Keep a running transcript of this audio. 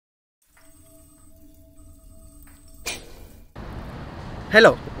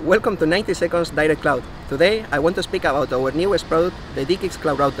Hello, welcome to 90 Seconds DirectCLOUD. Today I want to speak about our newest product, the DE-CIX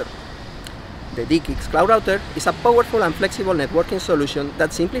Cloud Router. The DE-CIX Cloud Router is a powerful and flexible networking solution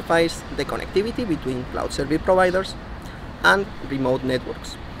that simplifies the connectivity between cloud service providers and remote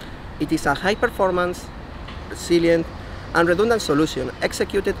networks. It is a high-performance, resilient, and redundant solution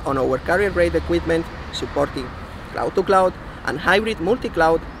executed on our carrier-grade equipment supporting cloud-to-cloud and hybrid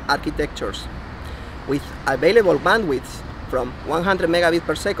multi-cloud architectures. With available bandwidths from 100 megabits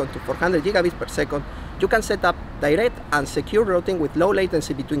per second to 400 gigabits per second, you can set up direct and secure routing with low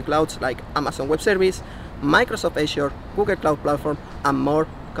latency between clouds like Amazon Web Service, Microsoft Azure, Google Cloud Platform, and more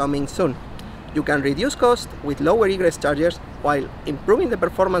coming soon. You can reduce costs with lower egress charges while improving the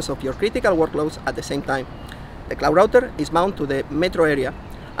performance of your critical workloads at the same time. The cloud router is bound to the metro area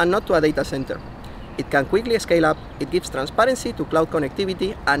and not to a data center. It can quickly scale up, it gives transparency to cloud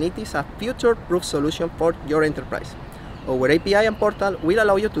connectivity, and it is a future-proof solution for your enterprise. Our API and portal will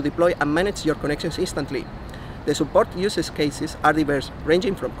allow you to deploy and manage your connections instantly. The support use cases are diverse,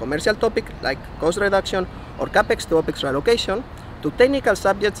 ranging from commercial topics like cost reduction or CapEx to OpEx reallocation, to technical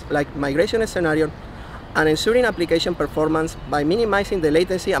subjects like migration scenario and ensuring application performance by minimizing the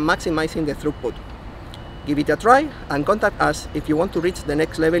latency and maximizing the throughput. Give it a try and contact us if you want to reach the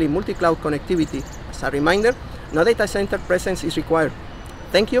next level in multi-cloud connectivity. As a reminder, no data center presence is required.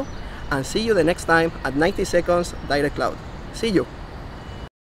 Thank you, and see you the next time at 90 Seconds DirectCLOUD. See you!